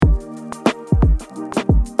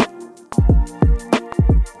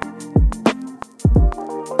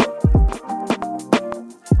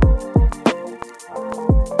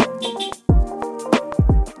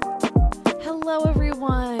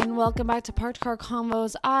welcome back to Parked Car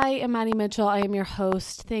Convos. I am Maddie Mitchell. I am your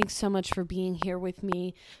host. Thanks so much for being here with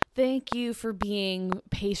me. Thank you for being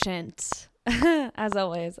patient, as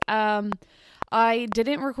always. I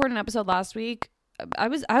didn't record an episode last week. I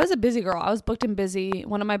was a busy girl. I was booked and busy.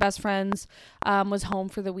 One of my best friends was home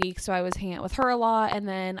for the week, so I was hanging out with her a lot. And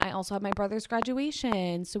then I also had my brother's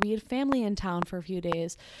graduation, so we had family in town for a few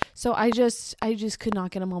days. So I just could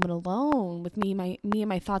not get a moment alone with me and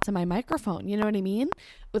my thoughts and my microphone. You know what I mean?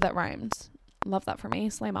 Oh, that rhymes. Love that for me.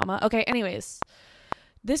 Slay mama. Okay, anyways.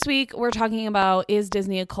 This week, we're talking about, is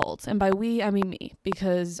Disney a cult? And by we, I mean me,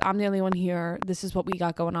 because I'm the only one here. This is what we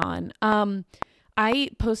got going on. I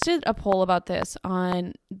posted a poll about this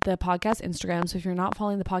on the podcast Instagram. So if you're not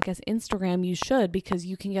following the podcast Instagram, you should, because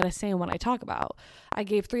you can get a say in what I talk about. I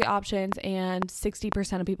gave 3 options and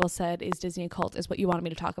 60% of people said, is Disney a cult, is what you wanted me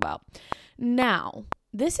to talk about. Now,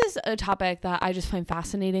 this is a topic that I just find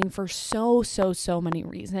fascinating for so many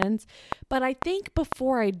reasons. But I think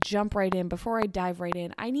before I jump right in, before I dive right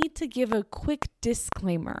in, I need to give a quick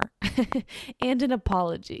disclaimer and an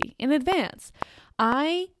apology in advance.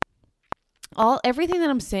 Everything that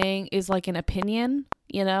I'm saying is like an opinion,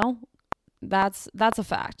 you know, that's a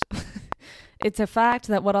fact. It's a fact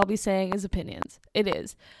that what I'll be saying is opinions. It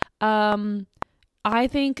is. I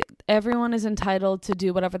think everyone is entitled to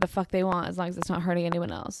do whatever the fuck they want as long as it's not hurting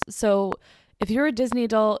anyone else. So if you're a Disney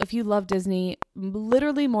adult, if you love Disney,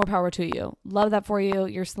 literally more power to you. Love that for you.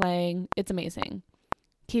 You're slaying. It's amazing.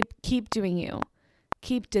 Keep doing you.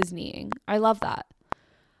 Keep Disneying. I love that.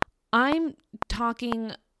 I'm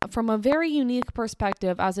talking from a very unique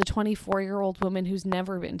perspective as a 24-year-old woman who's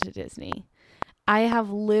never been to Disney. I have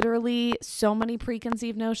literally so many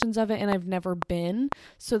preconceived notions of it, and I've never been.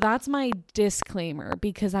 So that's my disclaimer,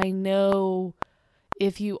 because I know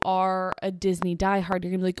if you are a Disney diehard,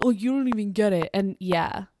 you're gonna be like, oh, you don't even get it. And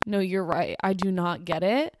yeah, no, you're right. I do not get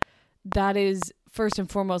it. That is, first and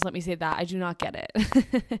foremost, let me say that I do not get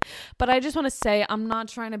it. But I just want to say, I'm not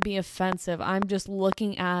trying to be offensive. I'm just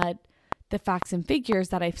looking at the facts and figures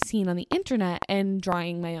that I've seen on the internet and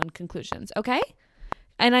drawing my own conclusions. Okay.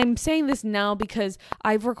 And I'm saying this now because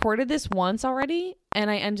I've recorded this once already, and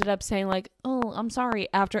I ended up saying like, oh, I'm sorry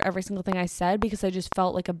after every single thing I said, because I just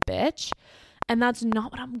felt like a bitch. And that's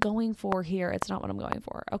not what I'm going for here. It's not what I'm going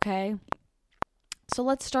for. Okay. So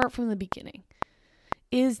let's start from the beginning.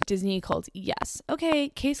 Is Disney a cult? Yes. Okay.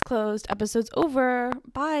 Case closed. Episode's over.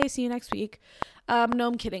 Bye. See you next week. No,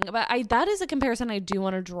 I'm kidding. But that is a comparison I do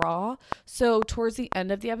want to draw. So towards the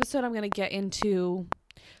end of the episode, I'm going to get into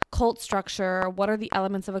cult structure. What are the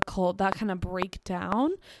elements of a cult, that kind of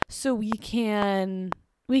breakdown, so we can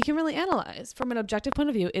really analyze from an objective point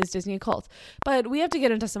of view, is Disney a cult? But we have to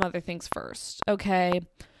get into some other things first. Okay.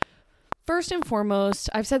 First and foremost,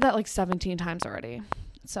 I've said that like 17 times already.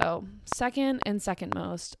 So second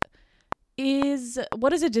most is,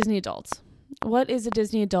 what is a Disney adult? What is a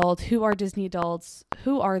Disney adult? Who are Disney adults?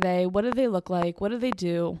 Who are they? What do they look like? What do they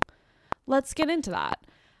do? Let's get into that.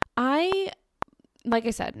 Like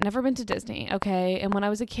I said, never been to Disney, okay? And when I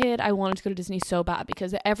was a kid, I wanted to go to Disney so bad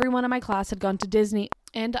because everyone in my class had gone to Disney,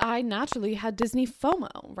 and I naturally had Disney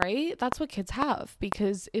FOMO, right? That's what kids have,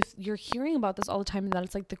 because if you're hearing about this all the time and that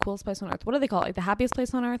it's like the coolest place on earth, what do they call it? Like the happiest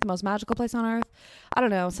place on earth, the most magical place on earth? I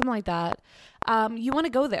don't know, something like that. You want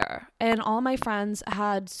to go there. And all my friends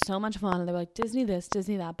had so much fun, and they were like, Disney this,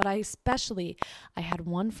 Disney that. But I had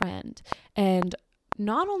one friend, and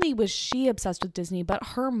not only was she obsessed with Disney, but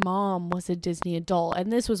her mom was a Disney adult.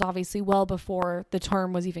 And this was obviously well before the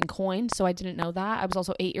term was even coined, so I didn't know that. I was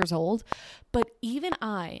also 8 years old. But even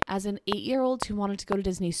I, as an 8-year-old who wanted to go to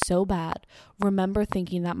Disney so bad, remember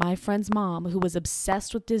thinking that my friend's mom, who was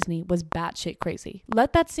obsessed with Disney, was batshit crazy.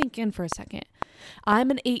 Let that sink in for a second. I'm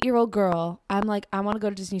an 8-year-old girl. I'm like, I want to go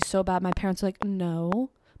to Disney so bad. My parents are like, no.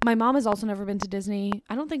 My mom has also never been to Disney.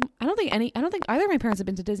 I don't think either of my parents have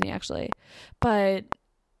been to Disney, actually. But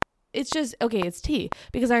it's just, okay, it's tea.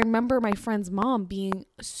 Because I remember my friend's mom being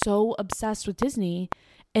so obsessed with Disney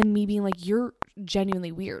and me being like, you're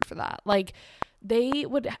genuinely weird for that. Like, they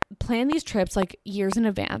would plan these trips like years in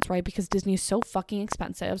advance, right? Because Disney is so fucking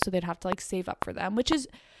expensive. So they'd have to like save up for them, which is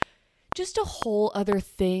just a whole other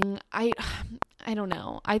thing. I don't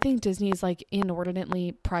know. I think Disney is like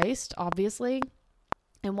inordinately priced, obviously.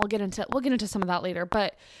 And we'll get into some of that later,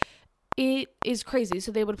 but it is crazy.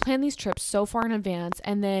 So they would plan these trips so far in advance,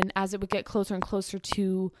 and then as it would get closer and closer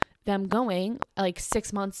to them going, like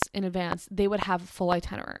 6 months in advance, they would have a full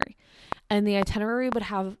itinerary. And the itinerary would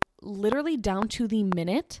have literally down to the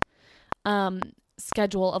minute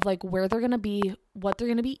schedule of like where they're going to be, what they're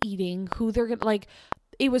going to be eating, who they're going to, like,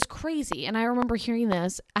 it was crazy. And I remember hearing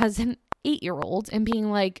this as an 8-year-old and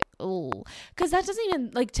being like, oh, because that doesn't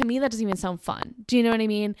even, like, to me, that doesn't even sound fun. Do you know what I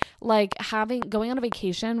mean? Like, going on a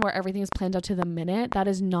vacation where everything is planned out to the minute, that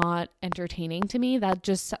is not entertaining to me.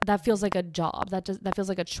 That feels like a job. That feels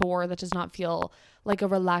like a chore. That does not feel like a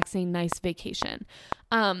relaxing, nice vacation.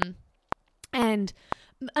 And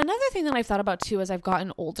another thing that I've thought about too as I've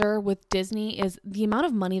gotten older with Disney is the amount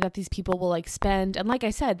of money that these people will like spend. And like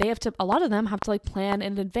I said, a lot of them have to like plan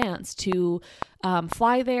in advance to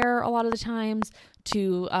fly there a lot of the times,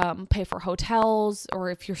 to pay for hotels,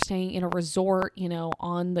 or if you're staying in a resort, you know,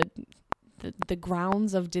 on the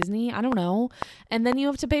grounds of Disney, I don't know. And then you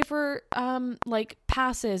have to pay for like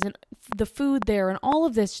passes and the food there and all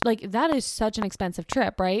of this. Like, that is such an expensive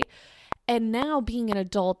trip, right? And now being an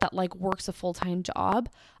adult that like works a full-time job,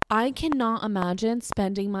 I cannot imagine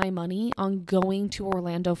spending my money on going to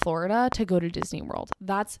Orlando, Florida to go to Disney World.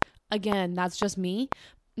 That's just me.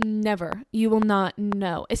 Never. You will not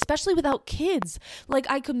know, especially without kids. Like,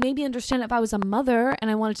 I could maybe understand if I was a mother and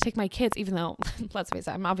I wanted to take my kids, even though, let's face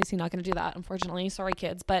it, I'm obviously not going to do that, unfortunately. Sorry,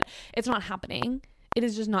 kids, but it's not happening. It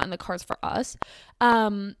is just not in the cards for us.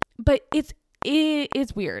 But it's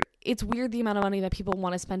weird. It's weird the amount of money that people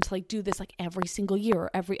want to spend to like do this like every single year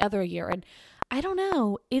or every other year. And I don't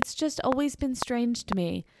know. It's just always been strange to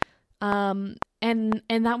me. And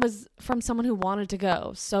that was from someone who wanted to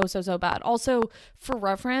go so bad. Also, for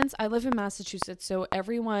reference, I live in Massachusetts, so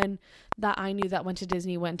everyone that I knew that went to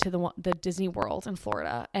Disney went to the Disney World in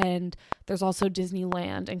Florida, and there's also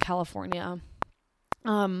Disneyland in California.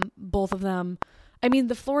 Both of them. I mean,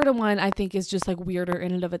 the Florida one I think is just like weirder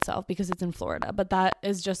in and of itself because it's in Florida, but that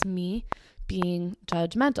is just me being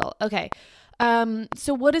judgmental. Okay.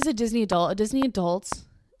 So what is a Disney adult? A Disney adult,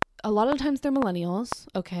 a lot of times they're millennials.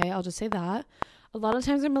 Okay. I'll just say that. A lot of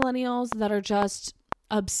times they're millennials that are just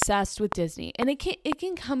obsessed with Disney, and it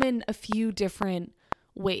can come in a few different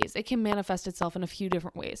ways. It can manifest itself in a few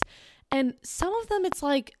different ways. And some of them, it's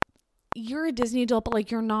like, you're a Disney adult, but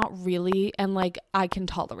like, you're not really. And like, I can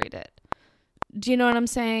tolerate it. Do you know what I'm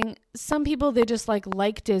saying? Some people, they just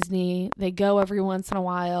like Disney. They go every once in a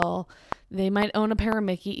while. They might own a pair of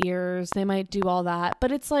Mickey ears. They might do all that,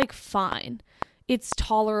 but it's like fine. It's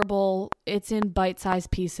tolerable. It's in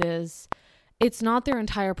bite-sized pieces. It's not their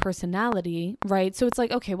entire personality, right? So it's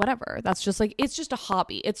like, okay, whatever. That's just like, it's just a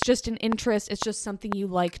hobby. It's just an interest. It's just something you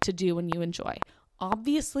like to do and you enjoy.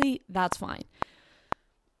 Obviously, that's fine.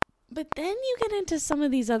 But then you get into some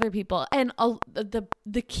of these other people. And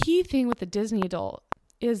the key thing with the Disney adult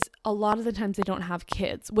is a lot of the times they don't have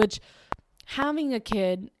kids, which having a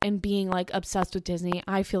kid and being like obsessed with Disney,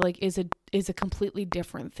 I feel like is a completely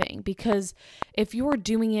different thing. Because if you're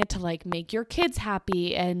doing it to like make your kids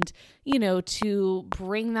happy and, you know, to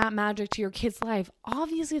bring that magic to your kid's life,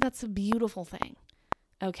 obviously that's a beautiful thing.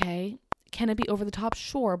 Okay? Can it be over the top?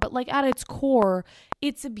 Sure. But like at its core,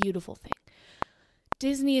 it's a beautiful thing.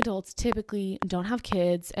 Disney adults typically don't have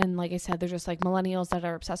kids, and like I said, they're just like millennials that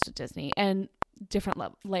are obsessed with Disney, and different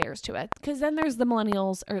layers to it. Because then there's the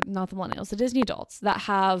millennials, or not the millennials, the Disney adults that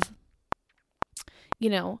have, you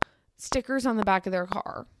know, stickers on the back of their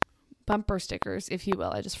car, bumper stickers, if you will.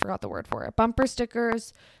 I just forgot the word for it. Bumper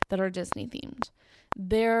stickers that are Disney themed.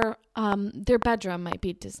 Their bedroom might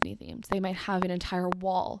be Disney themed. They might have an entire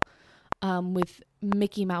wall with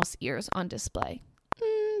Mickey Mouse ears on display.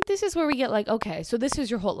 This is where we get like, okay, so this is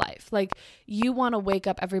your whole life. Like, you want to wake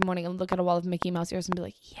up every morning and look at a wall of Mickey Mouse ears and be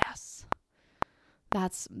like, yes,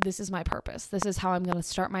 this is my purpose. This is how I'm going to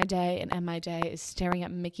start my day and end my day, is staring at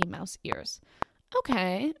Mickey Mouse ears.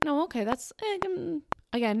 Okay. No, okay. That's,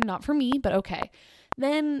 again, not for me, but okay.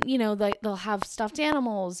 Then, you know, they'll have stuffed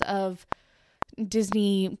animals of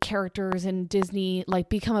Disney characters and Disney, like,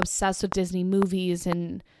 become obsessed with Disney movies,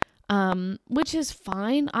 and which is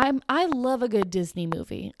fine. I love a good Disney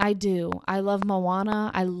movie. I do. I love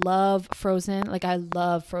Moana. I love Frozen. Like, I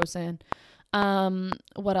love Frozen.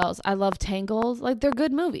 What else? I love Tangled. Like, they're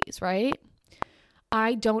good movies, right?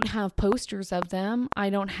 I don't have posters of them. I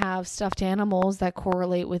don't have stuffed animals that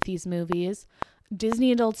correlate with these movies.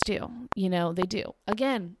 Disney adults do. You know, they do.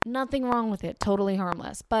 Again, nothing wrong with it. Totally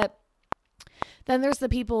harmless. But then there's the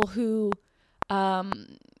people who,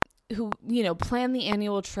 you know, plan the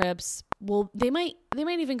annual trips. Well, they might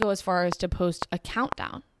even go as far as to post a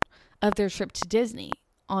countdown of their trip to Disney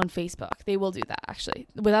on Facebook. They will do that, actually.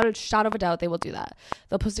 Without a shadow of a doubt, they will do that.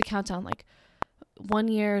 They'll post a countdown like 1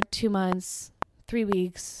 year, 2 months, 3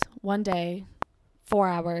 weeks, 1 day, 4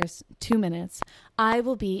 hours, 2 minutes. I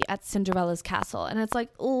will be at Cinderella's castle. And it's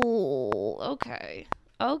like, oh, okay.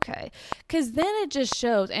 Because then it just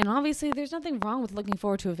shows. And obviously, there's nothing wrong with looking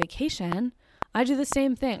forward to a vacation. I do the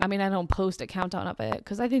same thing. I mean, I don't post a countdown of it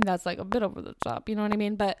because I think that's like a bit over the top. You know what I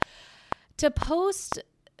mean? But to post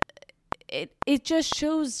it just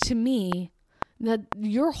shows to me that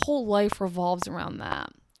your whole life revolves around that,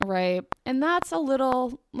 right? And that's a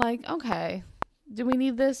little like, okay, do we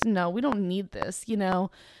need this? No, we don't need this, you know?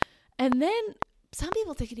 And then some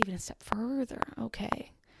people take it even a step further.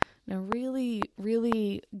 Okay, now really,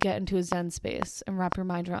 really get into a Zen space and wrap your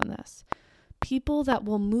mind around this. People that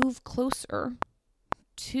will move closer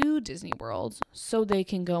to Disney World so they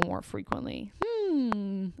can go more frequently.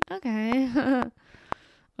 Okay.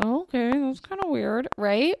 Okay, that's kind of weird,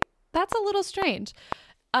 right? That's a little strange.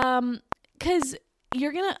 Because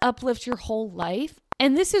you're going to uplift your whole life.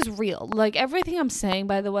 And this is real. Like everything I'm saying,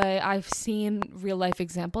 by the way, I've seen real life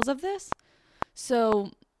examples of this.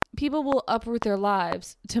 So people will uproot their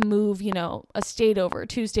lives to move, you know, a state over,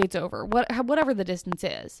 2 states over, whatever the distance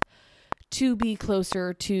is, to be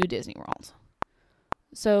closer to Disney World.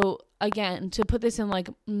 So again, to put this in like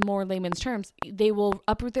more layman's terms, they will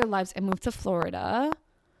uproot their lives and move to Florida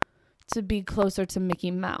to be closer to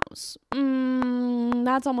Mickey Mouse.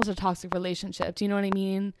 That's almost a toxic relationship. Do you know what I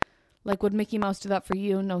mean? Like, would Mickey Mouse do that for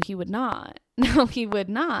you? No, he would not. No, he would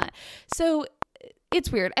not. So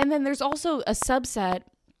it's weird. And then there's also a subset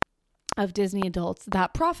of Disney adults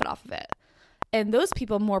that profit off of it. And those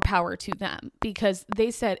people, more power to them, because they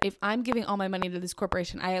said, if I'm giving all my money to this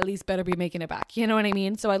corporation, I at least better be making it back. You know what I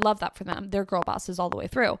mean? So I love that for them. They're girl bosses all the way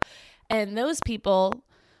through. And those people,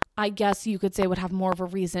 I guess you could say, would have more of a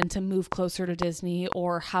reason to move closer to Disney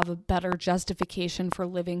or have a better justification for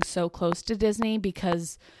living so close to Disney,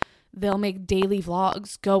 because they'll make daily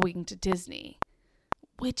vlogs going to Disney,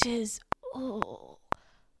 which is,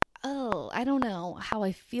 I don't know how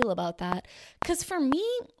I feel about that. Because for me,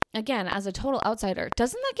 again, as a total outsider,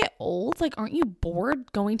 doesn't that get old? Like, aren't you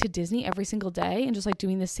bored going to Disney every single day and just like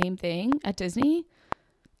doing the same thing at Disney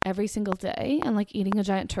every single day and like eating a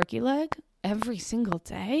giant turkey leg every single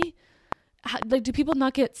day? Like, do people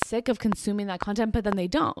not get sick of consuming that content? But then they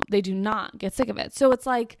do not get sick of it. So it's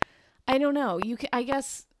like, I don't know. I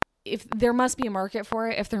guess if there must be a market for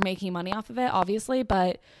it if they're making money off of it, obviously.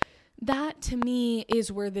 But that to me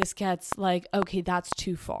is where this gets like, okay, that's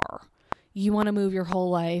too far. You want to move your whole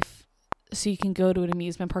life so you can go to an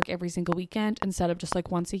amusement park every single weekend instead of just like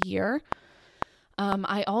once a year.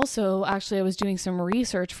 I was doing some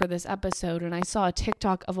research for this episode and I saw a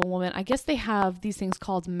TikTok of a woman. I guess they have these things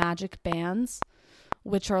called magic bands,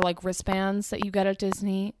 which are like wristbands that you get at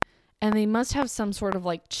Disney. And they must have some sort of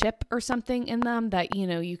like chip or something in them that, you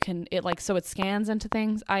know, so it scans into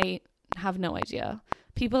things. I have no idea.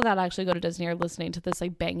 People that actually go to Disney are listening to this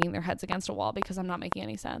like banging their heads against a wall because I'm not making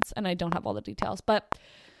any sense and I don't have all the details. But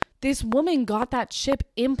this woman got that chip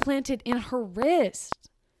implanted in her wrist.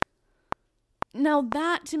 Now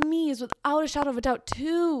that to me is without a shadow of a doubt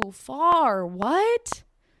too far. What?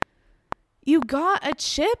 You got a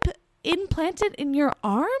chip implanted in your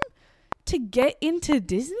arm to get into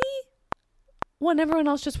Disney when everyone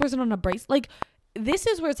else just wears it on a brace? Like, this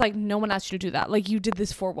is where it's like, no one asked you to do that. Like, you did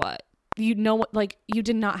this for what? You know what? Like, you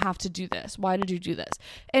did not have to do this. Why did you do this?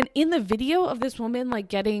 And in the video of this woman like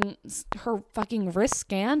getting her fucking wrist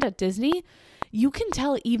scanned at Disney, you can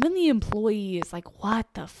tell even the employees like, what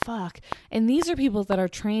the fuck? And these are people that are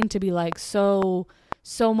trained to be like so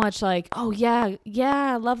much like, oh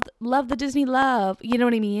yeah, love the Disney love. You know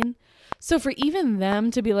what I mean? So for even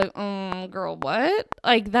them to be like, girl, what?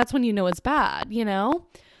 Like, that's when you know it's bad, you know?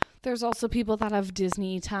 There's also people that have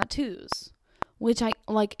Disney tattoos, which I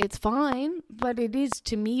like, it's fine, but it is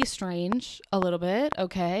to me strange a little bit.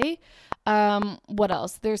 Okay. What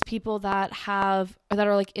else? There's people that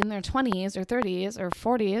are like in their 20s or 30s or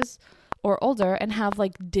 40s or older and have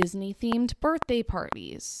like Disney themed birthday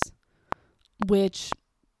parties, which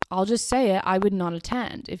I'll just say it, I would not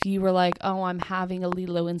attend. If you were like, oh, I'm having a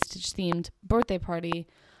Lilo and Stitch themed birthday party,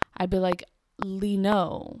 I'd be like,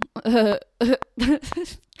 no.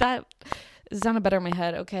 That sounded better in my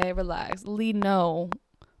head. Okay, relax. No,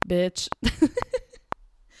 bitch.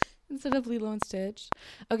 Instead of Lilo and Stitch.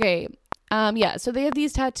 Okay. Yeah, so they have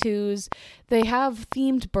these tattoos. They have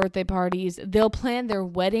themed birthday parties. They'll plan their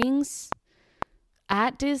weddings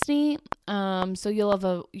at Disney. So you'll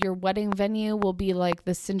have your wedding venue will be like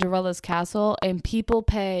the Cinderella's castle, and people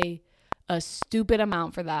pay a stupid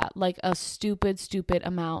amount for that. Like a stupid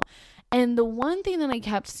amount. And the one thing that I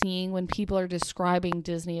kept seeing when people are describing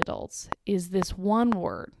Disney adults is this one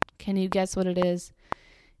word. Can you guess what it is?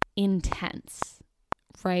 Intense,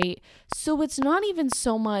 right? So it's not even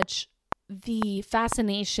so much the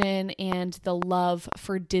fascination and the love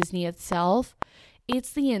for Disney itself.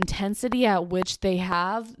 It's the intensity at which they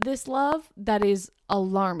have this love that is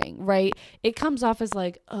alarming, right? It comes off as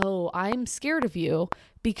like, oh, I'm scared of you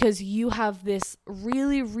because you have this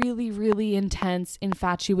really, really, really intense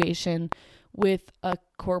infatuation with a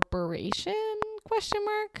corporation? Question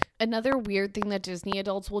mark. Another weird thing that Disney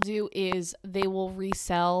adults will do is they will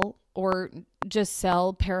resell or just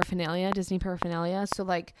sell paraphernalia, Disney paraphernalia. So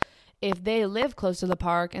like if they live close to the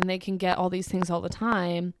park and they can get all these things all the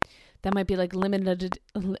time, that might be like limited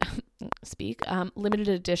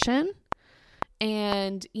edition.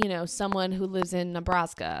 And, you know, someone who lives in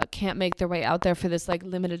Nebraska can't make their way out there for this like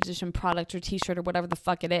limited edition product or t-shirt or whatever the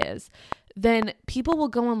fuck it is. Then people will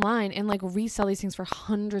go online and like resell these things for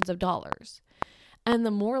hundreds of dollars. And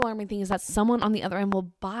the more alarming thing is that someone on the other end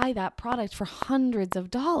will buy that product for hundreds of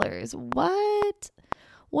dollars. What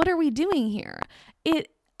are we doing here? It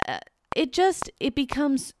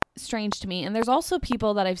becomes strange to me. And there's also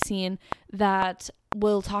people that I've seen that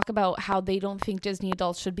will talk about how they don't think Disney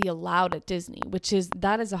adults should be allowed at Disney,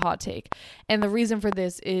 that is a hot take. And the reason for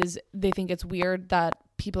this is they think it's weird that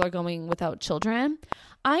people are going without children.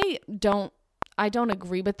 I don't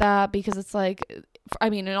agree with that, because it's like, I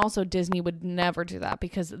mean, and also Disney would never do that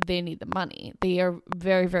because they need the money. They are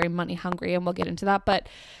very, very money hungry, and we'll get into that. But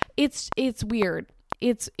it's weird.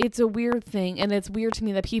 It's a weird thing, and it's weird to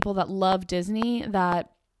me that people that love Disney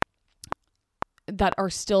that are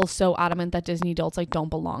still so adamant that Disney adults like don't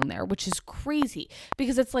belong there, which is crazy,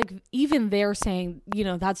 because it's like even they're saying, you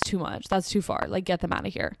know, that's too much, that's too far, like get them out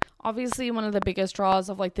of here. Obviously, one of the biggest draws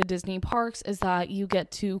of like the Disney parks is that you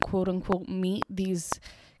get to quote unquote meet these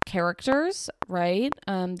characters, right?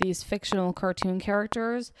 These fictional cartoon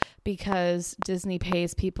characters, because Disney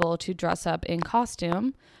pays people to dress up in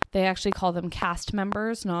costume. They actually call them cast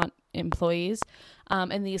members, not employees.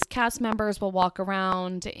 And these cast members will walk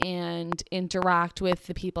around and interact with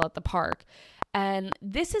the people at the park. And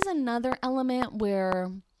this is another element where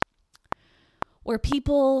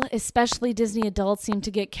people, especially Disney adults, seem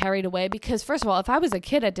to get carried away. Because first of all, if I was a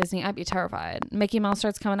kid at Disney, I'd be terrified. Mickey Mouse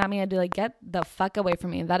starts coming at me, I'd be like, get the fuck away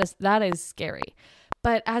from me. That is scary.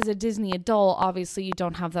 But as a Disney adult, obviously you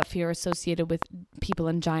don't have that fear associated with people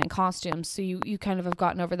in giant costumes. So you kind of have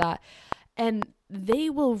gotten over that. And they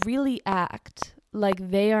will really act like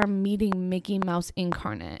they are meeting Mickey Mouse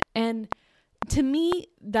incarnate. And to me,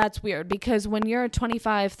 that's weird, because when you're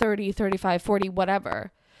 25, 30, 35, 40,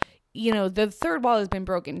 whatever, you know, the third wall has been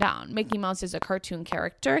broken down. Mickey Mouse is a cartoon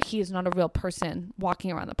character. He is not a real person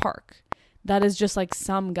walking around the park. That is just like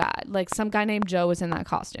some guy named Joe is in that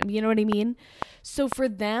costume. You know what I mean? So for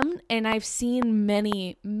them, and I've seen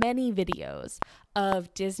many, many videos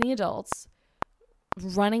of Disney adults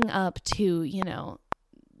running up to, you know,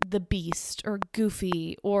 the Beast or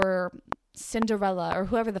Goofy or Cinderella or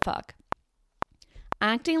whoever the fuck,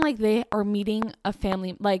 acting like they are meeting a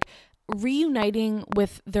family, like reuniting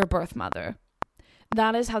with their birth mother.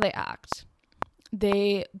 That is how they act.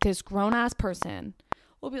 This grown-ass person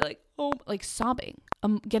will be like, oh, like sobbing,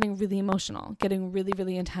 getting really emotional, getting really,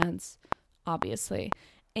 really intense, obviously,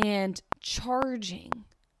 and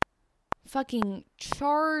fucking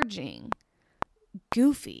charging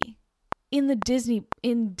Goofy in Disney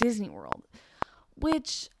World,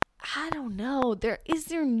 which I don't know. Is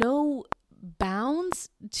there no bounds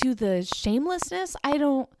to the shamelessness? I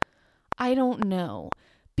don't know.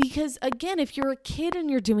 Because again, if you're a kid and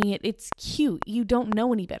you're doing it, it's cute. You don't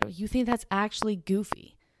know any better. You think that's actually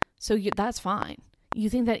Goofy. So that's fine. You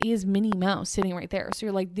think that is Minnie Mouse sitting right there. So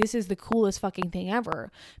you're like, this is the coolest fucking thing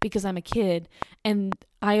ever, because I'm a kid and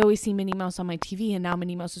I always see Minnie Mouse on my TV, and now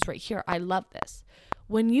Minnie Mouse is right here. I love this.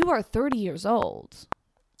 When you are 30 years old,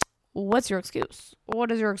 what's your excuse?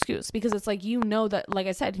 What is your excuse? Because it's like, you know that, like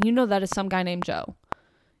I said, you know that is some guy named Joe.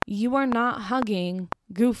 You are not hugging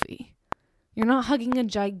Goofy. You're not hugging a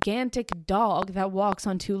gigantic dog that walks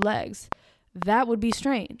on two legs. That would be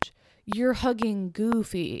strange. You're hugging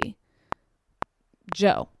Goofy.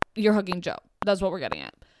 Joe. You're hugging Joe. That's what we're getting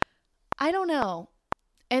at. I don't know.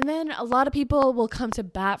 And then a lot of people will come to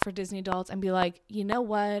bat for Disney adults and be like, you know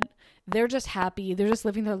what? They're just happy. They're just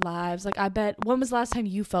living their lives. Like, I bet, when was the last time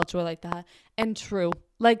you felt joy like that? And true.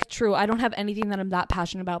 I don't have anything that I'm that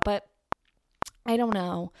passionate about, but I don't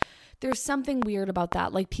know. There's something weird about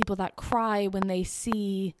that. Like people that cry when they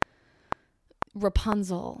see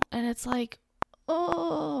Rapunzel. And it's like,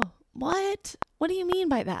 oh, what? What do you mean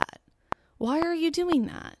by that? Why are you doing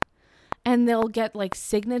that? And they'll get like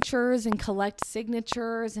signatures and collect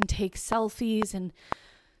signatures and take selfies and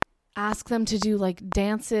ask them to do like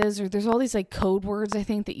dances, or there's all these like code words, I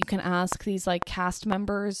think, that you can ask these like cast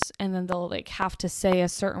members, and then they'll like have to say a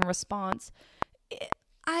certain response.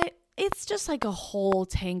 It's just like a whole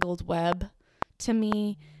tangled web to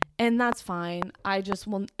me, and that's fine. I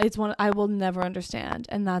will never understand,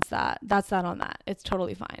 and that's that on that. It's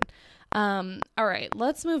totally fine. All right,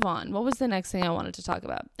 let's move on. What was the next thing I wanted to talk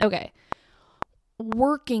about? Okay.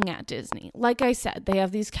 Working at Disney. Like I said, they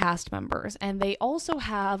have these cast members, and they also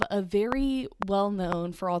have a very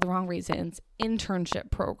well-known, for all the wrong reasons,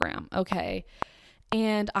 internship program. Okay.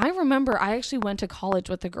 And I remember I actually went to college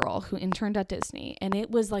with a girl who interned at Disney, and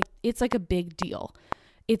it's like a big deal.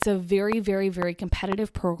 It's a very, very, very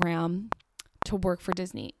competitive program to work for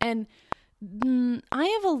Disney. And I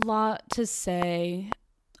have a lot to say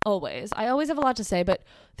always. I always have a lot to say, but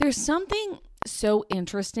there's something so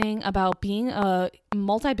interesting about being a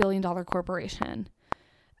multi-billion-dollar corporation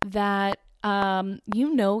that,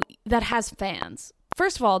 that has fans.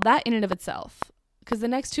 First of all, that in and of itself, because the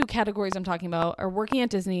next two categories I'm talking about are working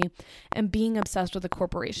at Disney and being obsessed with a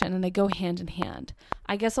corporation, and they go hand in hand.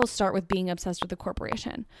 I guess I'll start with being obsessed with a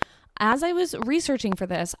corporation. As I was researching for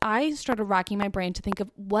this, I started racking my brain to think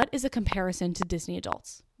of what is a comparison to Disney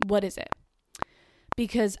adults. What is it?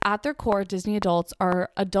 Because at their core, Disney adults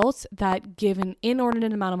are adults that give an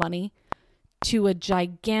inordinate amount of money to a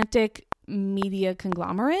gigantic media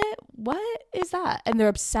conglomerate. What is that? And they're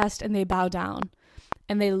obsessed and they bow down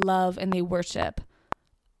and they love and they worship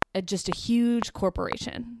just a huge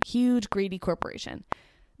corporation, huge greedy corporation.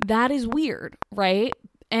 That is weird, right?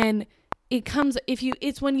 And it comes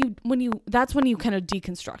that's when you kind of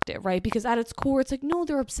deconstruct it, right? Because at its core, it's like, no,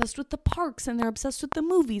 they're obsessed with the parks and they're obsessed with the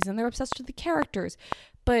movies and they're obsessed with the characters.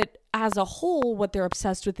 But as a whole, what they're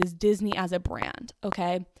obsessed with is Disney as a brand.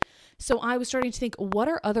 Okay. So I was starting to think, what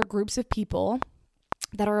are other groups of people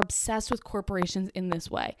that are obsessed with corporations in this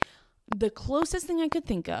way? The closest thing I could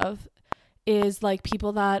think of is like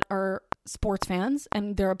people that are sports fans,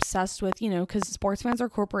 and they're obsessed with, because sports fans are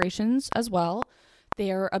corporations as well. They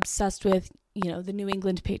are obsessed with, the New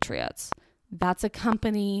England Patriots. That's a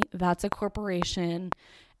company, that's a corporation.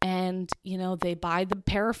 And, they buy the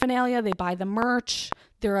paraphernalia, they buy the merch.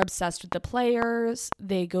 They're obsessed with the players.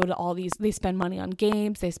 They go to they spend money on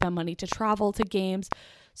games. They spend money to travel to games.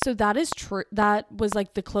 So that is true. That was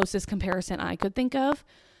like the closest comparison I could think of.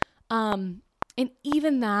 And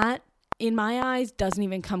even that, in my eyes, doesn't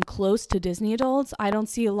even come close to Disney adults. I don't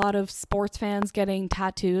see a lot of sports fans getting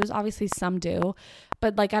tattoos. Obviously some do,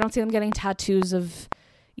 but I don't see them getting tattoos of,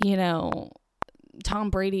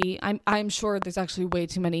 Tom Brady. I'm sure there's actually way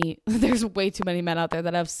too many men out there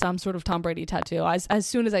that have some sort of Tom Brady tattoo. As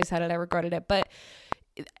soon as I said it, I regretted it, but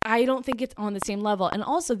I don't think it's on the same level. And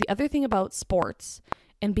also the other thing about sports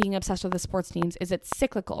and being obsessed with the sports teams is it's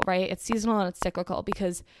cyclical, right? It's seasonal and it's cyclical,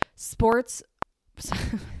 because sports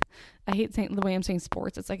I hate saying the way I'm saying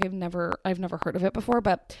sports. It's like I've never heard of it before,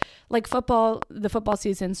 but like football, the football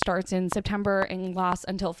season starts in September and lasts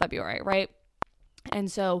until February, right?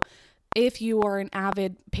 And so if you are an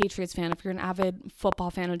avid Patriots fan, if you're an avid football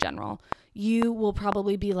fan in general, you will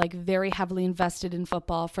probably be very heavily invested in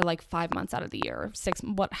football for 5 months out of the year,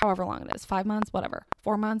 however long it is, 5 months, whatever,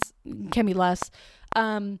 4 months, can be less.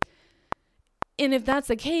 And if that's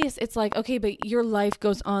the case, it's okay, but your life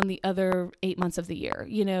goes on the other 8 months of the year.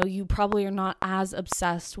 You probably are not as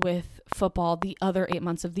obsessed with football the other 8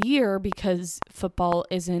 months of the year because football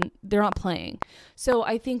they're not playing. So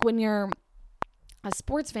I think when you're a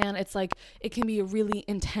sports fan, it's it can be a really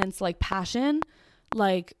intense passion,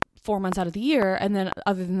 4 months out of the year. And then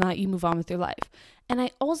other than that, you move on with your life. And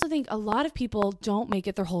I also think a lot of people don't make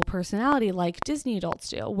it their whole personality like Disney adults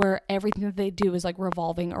do, where everything that they do is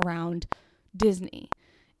revolving around Disney.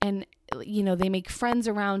 And they make friends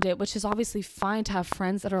around it, which is obviously fine to have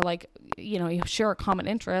friends that are you share a common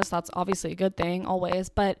interest. That's obviously a good thing always,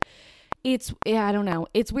 but I don't know,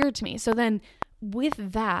 it's weird to me. So then with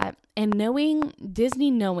that, and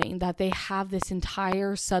Disney knowing that they have this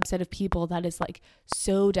entire subset of people that is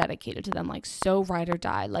so dedicated to them, so ride or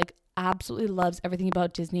die, absolutely loves everything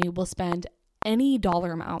about Disney, will spend any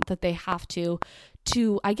dollar amount that they have to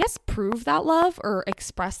I guess prove that love or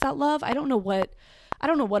express that love. I don't know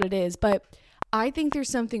what it is, but I think there's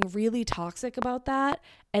something really toxic about that.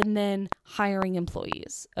 And then hiring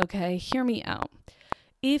employees. Okay, hear me out.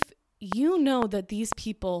 If you know that these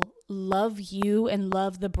people love you and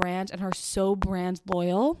love the brand and are so brand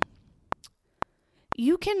loyal,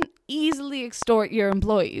 you can easily extort your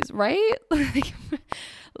employees, right?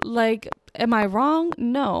 Am I wrong?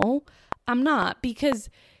 No, I'm not, because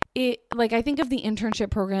I think of the internship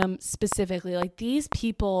program specifically, these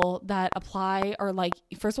people that apply are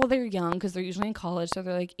first of all, they're young because they're usually in college. So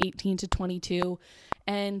they're 18 to 22,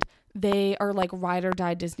 and they are ride or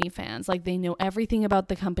die Disney fans. They know everything about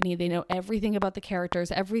the company. They know everything about the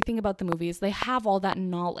characters, everything about the movies. They have all that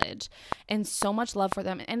knowledge and so much love for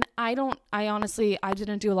them. And I honestly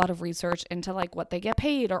didn't do a lot of research into what they get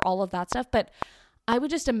paid or all of that stuff, but I would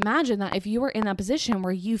just imagine that if you were in that position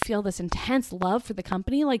where you feel this intense love for the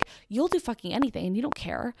company, like you'll do fucking anything and you don't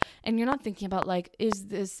care. And you're not thinking about like, is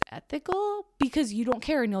this ethical? Because you don't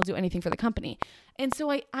care and you'll do anything for the company. And so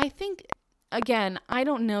I think, again, I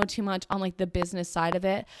don't know too much on like the business side of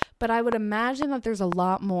it, but I would imagine that there's a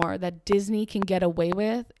lot more that Disney can get away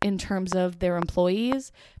with in terms of their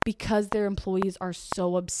employees because their employees are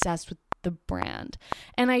so obsessed with the brand.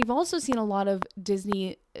 And I've also seen a lot of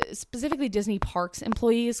Disney, specifically Disney Parks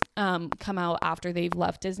employees, come out after they've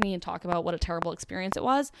left Disney and talk about what a terrible experience it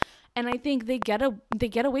was. And I think they get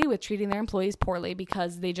away with treating their employees poorly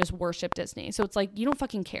because they just worship Disney. So it's like, you don't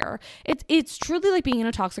fucking care. It's truly like being in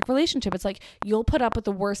a toxic relationship. It's like you'll put up with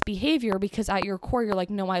the worst behavior because at your core, you're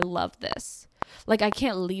like, no, I love this. Like, I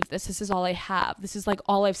can't leave this. This is all I have. This is like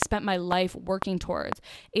all I've spent my life working towards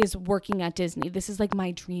is working at Disney. This is like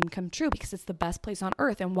my dream come true because it's the best place on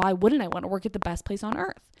earth. And why wouldn't I want to work at the best place on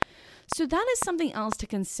earth? So that is something else to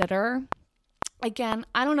consider. Again,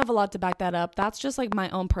 I don't have a lot to back that up. That's just like my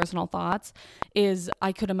own personal thoughts. Is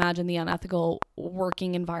I could imagine the unethical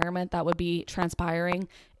working environment that would be transpiring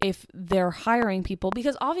if they're hiring people,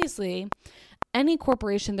 because obviously any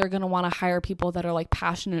corporation, they're going to want to hire people that are like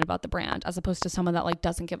passionate about the brand as opposed to someone that like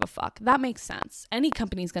doesn't give a fuck. That makes sense. Any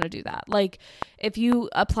company's going to do that. Like if you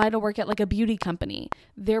apply to work at like a beauty company,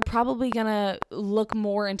 they're probably going to look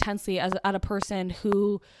more intensely at a person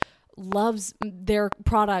who loves their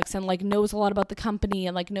products and like knows a lot about the company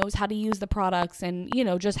and like knows how to use the products and, you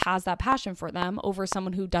know, just has that passion for them over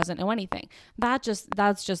someone who doesn't know anything. That's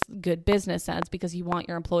just good business sense because you want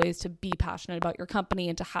your employees to be passionate about your company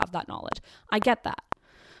and to have that knowledge. I get that.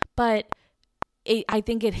 But I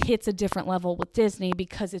think it hits a different level with Disney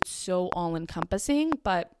because it's so all encompassing.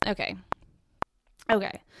 But okay.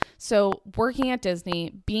 So working at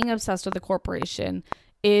Disney, being obsessed with the corporation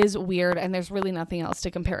is weird, and there's really nothing else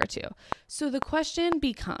to compare it to. So the question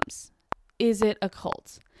becomes, is it a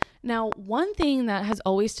cult? Now, one thing that has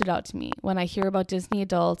always stood out to me when I hear about Disney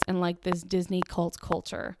adults and like this Disney cult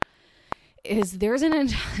culture is there's an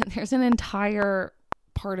entire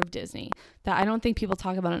part of Disney that I don't think people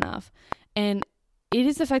talk about enough. And it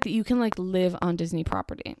is the fact that you can like live on Disney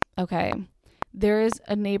property. Okay. There is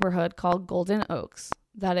a neighborhood called Golden Oaks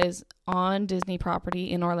that is on Disney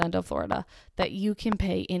property in Orlando, Florida, that you can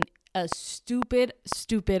pay in a stupid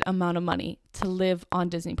amount of money to live on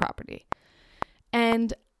Disney property.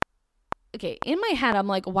 And okay, in my head, I'm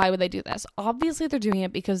like, why would they do this? Obviously, they're doing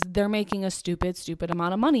it because they're making a stupid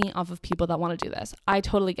amount of money off of people that want to do this. I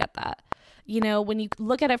totally get that. You know, when you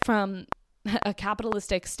look at it from a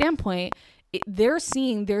capitalistic standpoint, they're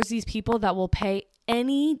seeing there's these people that will pay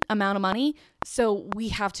any amount of money, so we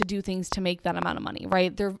have to do things to make that amount of money,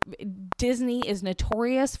 right? Disney is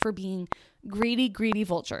notorious for being greedy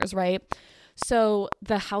vultures, right? So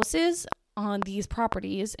the houses on these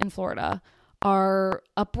properties in Florida are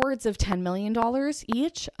upwards of $10 million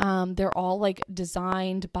each. They're all like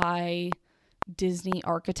designed by Disney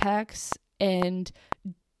architects and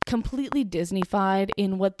completely Disney-fied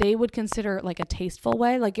in what they would consider like a tasteful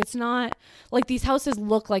way. Like it's not like these houses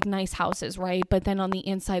look like nice houses, right? But then on the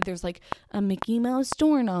inside there's like a Mickey Mouse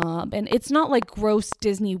doorknob, and it's not like gross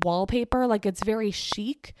Disney wallpaper. Like it's very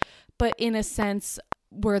chic, but in a sense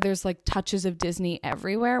where there's like touches of Disney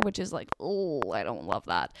everywhere, which is like, oh, I don't love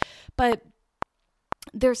that. But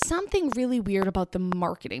there's something really weird about the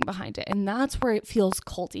marketing behind it, and that's where it feels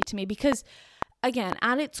culty to me because, again,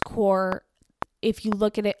 at its core, if you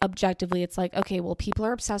look at it objectively, it's like, okay, well, people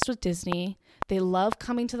are obsessed with Disney. They love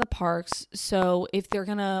coming to the parks. So if they're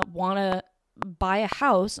going to want to buy a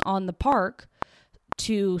house on the park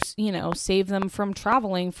to, you know, save them from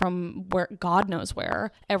traveling from where God knows where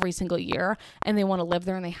every single year, and they want to live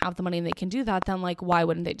there and they have the money and they can do that, then like, why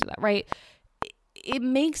wouldn't they do that, right? It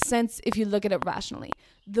makes sense if you look at it rationally.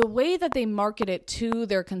 The way that they market it to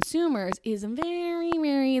their consumers is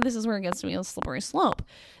very, this is where it gets to be a slippery slope.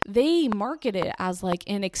 They market it as like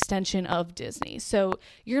an extension of Disney. So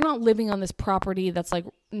you're not living on this property that's like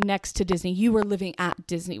next to Disney. You are living at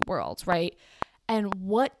Disney World, right? And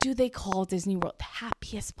what do they call Disney World? The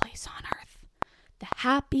happiest place on earth. The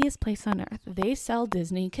happiest place on earth. They sell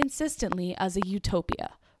Disney consistently as a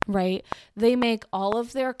utopia. Right? They make all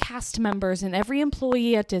of their cast members and every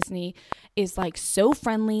employee at Disney is like so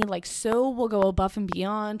friendly, like so will go above and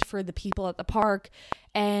beyond for the people at the park.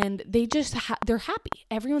 And they just, they're happy.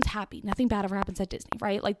 Everyone's happy. Nothing bad ever happens at Disney,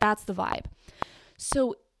 right? Like that's the vibe.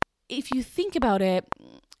 So if you think about it,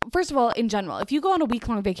 first of all, in general, if you go on a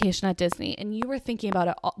week-long vacation at Disney and you were thinking about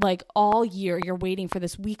it like all year, you're waiting for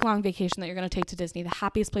this week-long vacation that you're going to take to Disney, the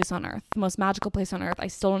happiest place on earth, the most magical place on earth. I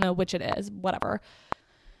still don't know which it is, whatever.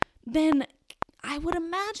 Then I would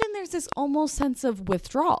imagine there's this almost sense of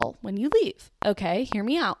withdrawal when you leave. Okay, hear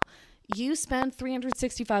me out. You spend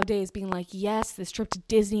 365 days being like, yes, this trip to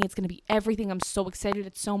Disney, it's going to be everything. I'm so excited.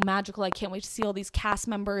 It's so magical. I can't wait to see all these cast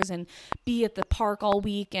members and be at the park all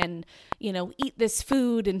week and, you know, eat this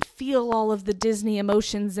food and feel all of the Disney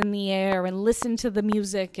emotions in the air and listen to the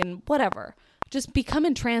music and whatever. Just become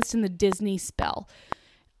entranced in the Disney spell.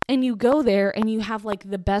 And you go there and you have like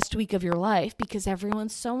the best week of your life because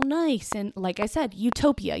everyone's so nice. And like I said,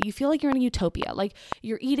 utopia. You feel like you're in a utopia. Like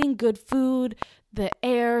you're eating good food. The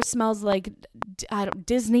air smells like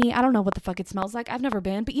Disney. I don't know what the fuck it smells like. I've never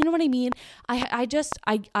been, but you know what I mean?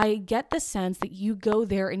 I get the sense that you go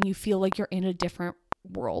there and you feel like you're in a different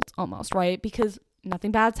world almost, right? Because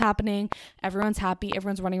nothing bad's happening. Everyone's happy.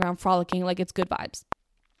 Everyone's running around frolicking. Like it's good vibes.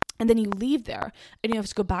 And then you leave there and you have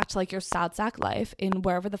to go back to like your sad sack life in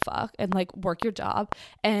wherever the fuck and like work your job.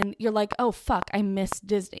 And you're like, oh fuck, I miss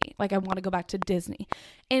Disney. Like I want to go back to Disney.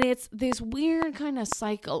 And it's this weird kind of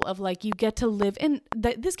cycle of like you get to live in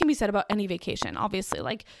this can be said about any vacation, obviously.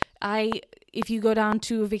 Like if you go down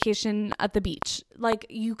to a vacation at the beach, like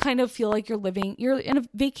you kind of feel like you're in a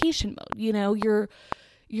vacation mode, you know,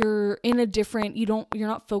 you're in a different, you're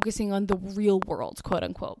not focusing on the real world, quote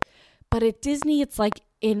unquote. But at Disney, it's like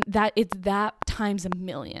it's that times a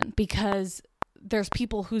million because there's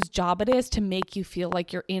people whose job it is to make you feel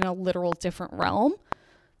like you're in a literal different realm.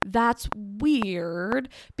 That's weird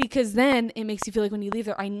because then it makes you feel like when you leave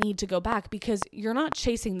there, I need to go back because you're not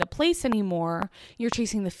chasing the place anymore. You're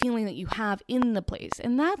chasing the feeling that you have in the place.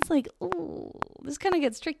 And that's like, ooh, this kind of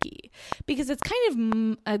gets tricky because it's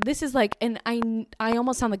kind of, this is like, and I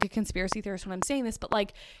almost sound like a conspiracy theorist when I'm saying this, but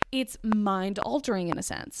like it's mind altering in a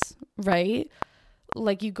sense, right?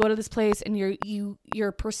 Like you go to this place and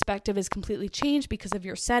your perspective is completely changed because of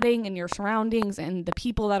your setting and your surroundings and the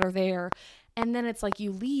people that are there. And then it's like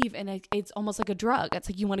you leave and it's almost like a drug. It's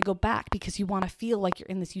like you want to go back because you want to feel like you're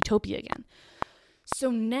in this utopia again.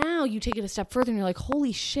 So now you take it a step further and you're like,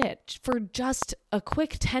 holy shit, for just a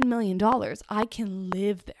quick $10 million, I can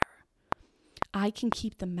live there. I can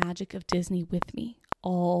keep the magic of Disney with me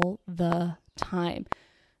all the time.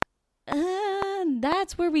 And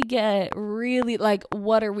that's where we get really like,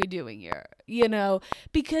 what are we doing here? You know,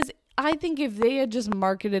 because I think if they had just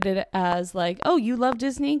marketed it as like, oh, you love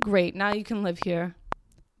Disney? Great. Now you can live here.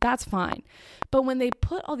 That's fine. But when they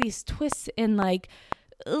put all these twists in, like,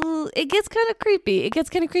 it gets kind of creepy. It gets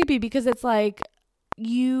kind of creepy because it's like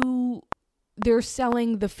they're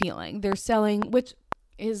selling the feeling. They're selling,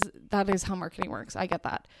 that is how marketing works. I get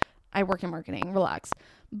that. I work in marketing. Relax.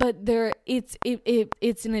 But it's an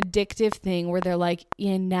addictive thing where they're like,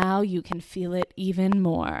 yeah, now you can feel it even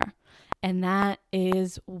more. And that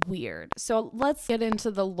is weird. So let's get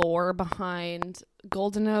into the lore behind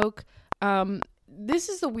Golden Oak. This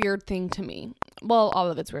is the weird thing to me. Well,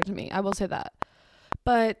 all of it's weird to me. I will say that.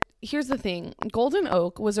 But here's the thing. Golden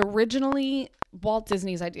Oak was originally Walt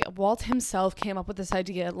Disney's idea. Walt himself came up with this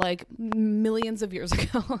idea like millions of years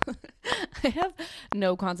ago. I have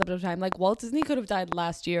no concept of time. Like Walt Disney could have died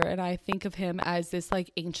last year, and I think of him as this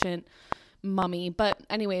like ancient mummy. But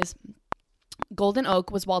anyways, Golden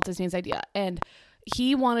Oak was Walt Disney's idea, and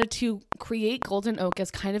he wanted to create Golden Oak as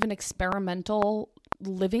kind of an experimental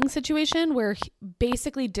living situation where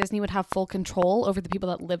basically Disney would have full control over the people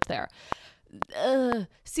that lived there.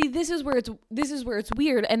 See, this is where it's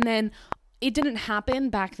weird. And then it didn't happen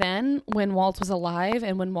back then when Walt was alive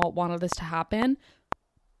and when Walt wanted this to happen.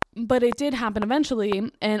 But it did happen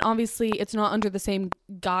eventually, and obviously it's not under the same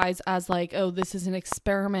guise as like, oh, this is an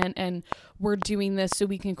experiment and we're doing this so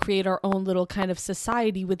we can create our own little kind of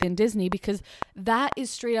society within Disney, because that is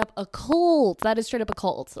straight up a cult. That is straight up a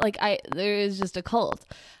cult. Like there is just a cult.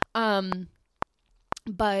 But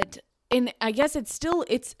I guess it's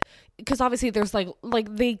because obviously there's like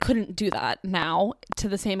they couldn't do that now to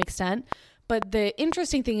the same extent. But the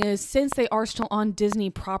interesting thing is, since they are still on Disney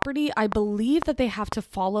property, I believe that they have to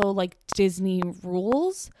follow like Disney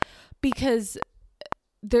rules, because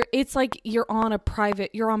it's like you're on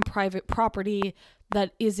private property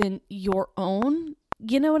that isn't your own.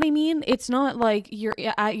 You know what I mean? It's not like you're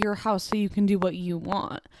at your house so you can do what you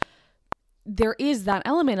want. There is that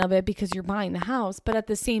element of it because you're buying the house, but at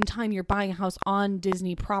the same time you're buying a house on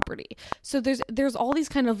Disney property. So there's all these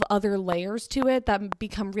kind of other layers to it that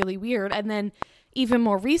become really weird. And then even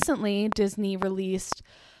more recently, Disney released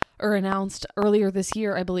or announced earlier this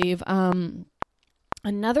year, I believe,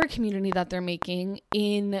 another community that they're making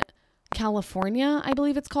in California, I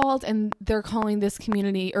believe it's called, and they're calling this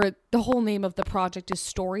community, or the whole name of the project is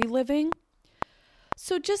Story Living.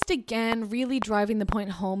 So just again, really driving the point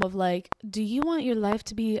home of like, do you want your life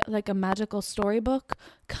to be like a magical storybook?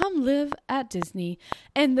 Come live at Disney.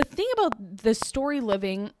 And the thing about the story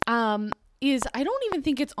living, is I don't even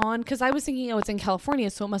think it's on, because I was thinking, oh, it's in California,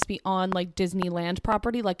 so it must be on like Disneyland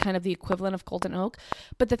property, like kind of the equivalent of Golden Oak.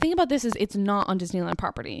 But the thing about this is it's not on Disneyland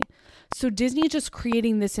property. So Disney is just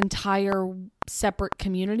creating this entire separate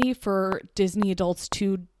community for Disney adults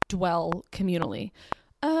to dwell communally.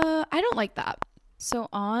 I don't like that. So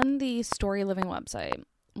on the Story Living website,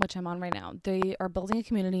 which I'm on right now, they are building a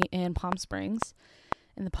community in Palm Springs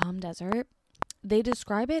in the Palm Desert. They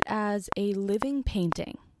describe it as a living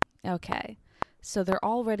painting. Okay, so they're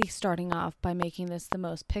already starting off by making this the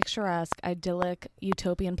most picturesque, idyllic,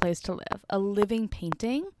 utopian place to live. A living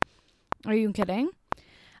painting? Are you kidding?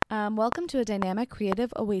 Welcome to a dynamic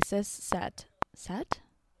creative oasis set.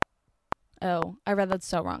 Oh, I read that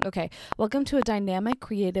so wrong. Okay. Welcome to a dynamic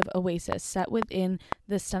creative oasis set within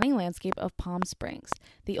the stunning landscape of Palm Springs,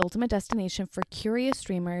 the ultimate destination for curious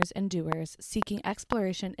dreamers and doers seeking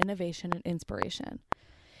exploration, innovation, and inspiration.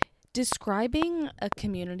 Describing a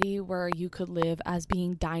community where you could live as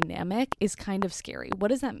being dynamic is kind of scary. What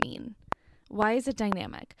does that mean? Why is it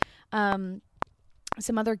dynamic? Some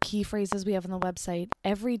other key phrases we have on the website: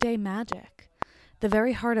 everyday magic. The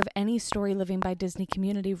very heart of any story living by Disney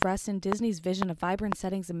community rests in Disney's vision of vibrant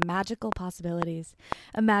settings and magical possibilities.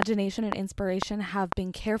 Imagination and inspiration have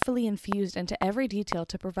been carefully infused into every detail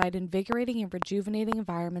to provide invigorating and rejuvenating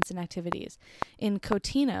environments and activities. In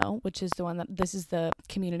Cotino, which is this is the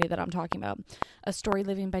community that I'm talking about, a story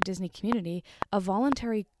living by Disney community, a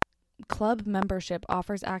voluntary club membership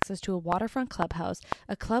offers access to a waterfront clubhouse,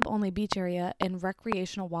 a club-only beach area, and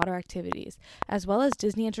recreational water activities, as well as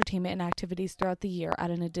Disney entertainment and activities throughout the year at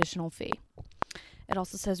an additional fee. It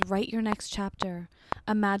also says, write your next chapter.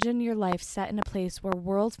 Imagine your life set in a place where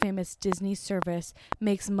world-famous Disney service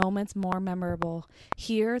makes moments more memorable.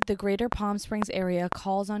 Here, the greater Palm Springs area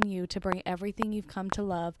calls on you to bring everything you've come to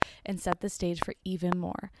love and set the stage for even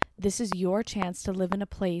more. This is your chance to live in a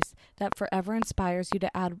place that forever inspires you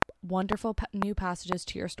to add wonderful new passages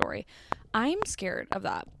to your story. I'm scared of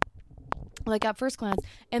that. Like at first glance,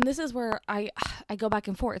 and this is where I go back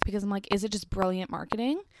and forth, because I'm like, is it just brilliant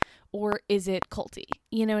marketing or is it culty?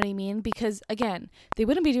 You know what I mean? Because again, they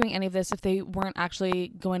wouldn't be doing any of this if they weren't actually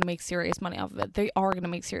going to make serious money off of it. They are going to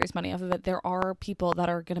make serious money off of it. There are people that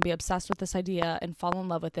are going to be obsessed with this idea and fall in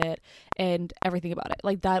love with it and everything about it.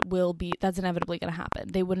 Like that's inevitably going to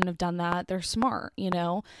happen. They wouldn't have done that. They're smart, you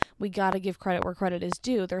know? We got to give credit where credit is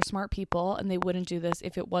due. They're smart people, and they wouldn't do this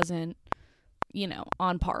if it wasn't, you know,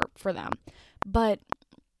 on par for them. But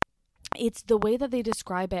it's the way that they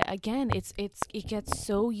describe it. Again, it gets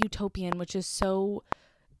so utopian, which is so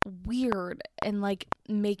weird, and like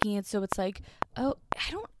making it so it's like, oh,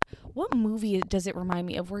 what movie does it remind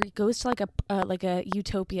me of where it goes to like a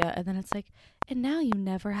utopia, and then it's like, and now you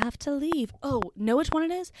never have to leave. Oh, know which one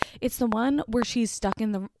it is? It's the one where she's stuck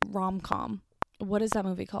in the rom-com. What is that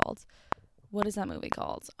movie called?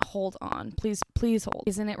 Hold on. Please hold.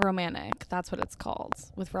 Isn't it Romantic? That's what it's called,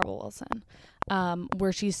 with Rebel Wilson.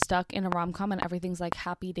 Where she's stuck in a rom-com and everything's like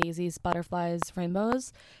happy daisies, butterflies,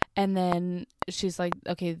 rainbows. And then she's like,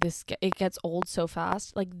 okay, it gets old so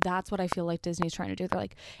fast. Like, that's what I feel like Disney's trying to do. They're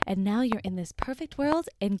like, and now you're in this perfect world,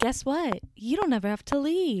 and guess what? You don't ever have to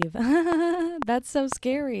leave. That's so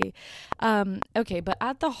scary. Okay, but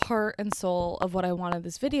at the heart and soul of what I wanted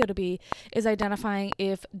this video to be is identifying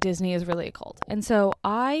if Disney is really a cult. And so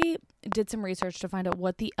I did some research to find out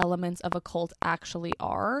what the elements of a cult actually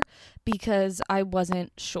are, because I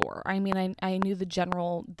wasn't sure. I mean, I knew the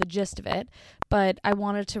gist of it, but I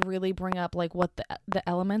wanted to really bring up like what the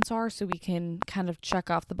elements are so we can kind of check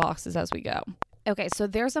off the boxes as we go. Okay, so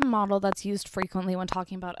there's a model that's used frequently when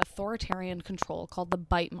talking about authoritarian control called the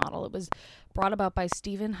BITE model. It was brought about by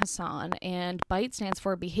Stephen Hassan, and BITE stands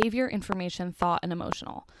for behavior, information, thought, and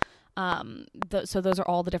emotional. So those are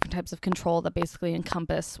all the different types of control that basically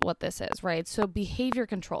encompass what this is, right? So behavior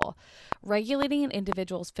control, regulating an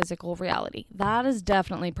individual's physical reality. That is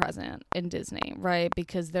definitely present in Disney, right?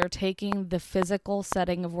 Because they're taking the physical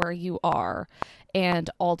setting of where you are and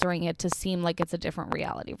altering it to seem like it's a different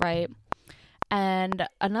reality, right? And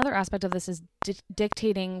another aspect of this is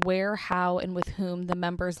dictating where, how, and with whom the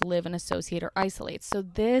members live and associate or isolate. So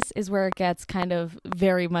this is where it gets kind of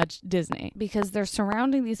very much Disney, because they're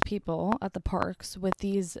surrounding these people at the parks with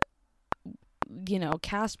these, you know,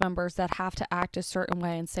 cast members that have to act a certain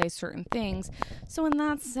way and say certain things. So in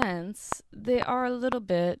that sense, they are a little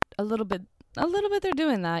bit they're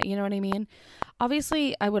doing that, you know what I mean?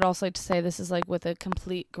 Obviously, I would also like to say this is like with a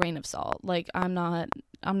complete grain of salt. Like I'm not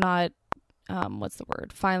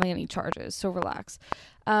filing any charges. So relax.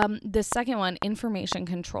 The second one, information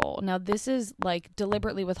control. Now this is like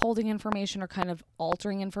deliberately withholding information or kind of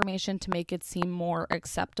altering information to make it seem more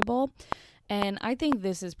acceptable. And I think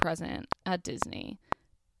this is present at Disney.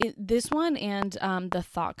 This one and the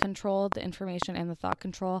thought control, the information and the thought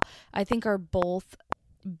control, I think are both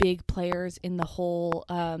big players in the whole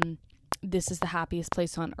this is the happiest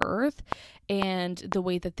place on earth, and the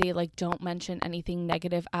way that they like don't mention anything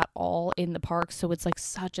negative at all in the park. So it's like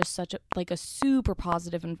such a like a super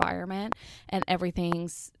positive environment and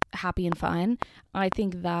everything's happy and fun. I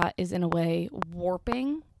think that is in a way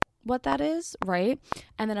warping what that is, right?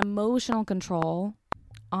 And then emotional control,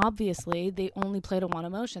 obviously they only play to one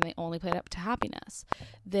emotion. They only play up to happiness.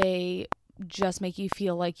 They just make you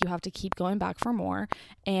feel like you have to keep going back for more,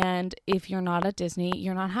 and if you're not at Disney,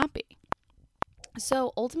 you're not happy.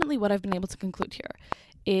 So ultimately what I've been able to conclude here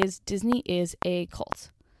is Disney is a cult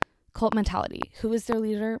mentality. Who is their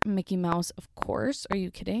leader? Mickey Mouse, of course. Are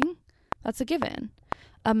you kidding? That's a given.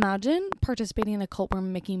 Imagine participating in a cult where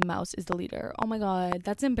Mickey Mouse is the leader. Oh my God,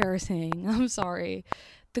 that's embarrassing. I'm sorry.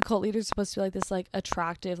 The cult leader is supposed to be like this like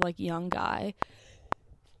attractive like young guy,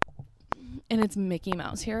 and it's Mickey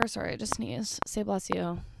Mouse here. Sorry, I just sneezed. Say bless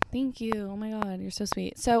you. Thank you. Oh my God, you're so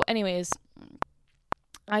sweet. So anyways,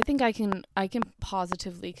 I think I can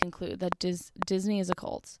positively conclude that Disney is a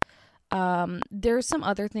cult. There's some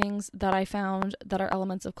other things that I found that are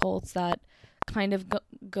elements of cults that kind of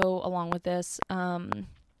go along with this. Having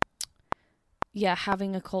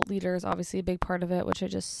a cult leader is obviously a big part of it, which I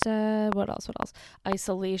just said. What else?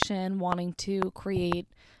 Isolation, wanting to create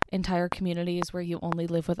entire communities where you only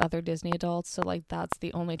live with other Disney adults. So like that's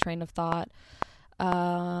the only train of thought.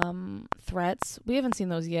 Threats, we haven't seen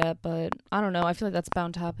those yet, but I don't know, I feel like that's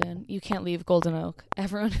bound to happen. You can't leave Golden Oak.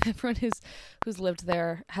 Everyone who's lived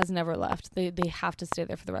there has never left. They have to stay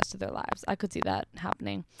there for the rest of their lives. I could see that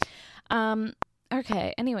happening.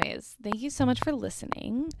 Okay, anyways, thank you so much for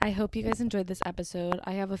listening. I hope you guys enjoyed this episode.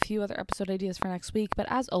 I have a few other episode ideas for next week, but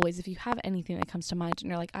as always, if you have anything that comes to mind and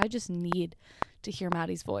you're like, I just need to hear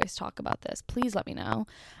Maddie's voice talk about this, please let me know.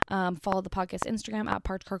 Follow the podcast Instagram at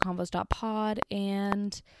parkedcarconvos.pod,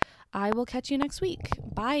 and I will catch you next week.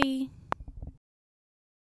 Bye.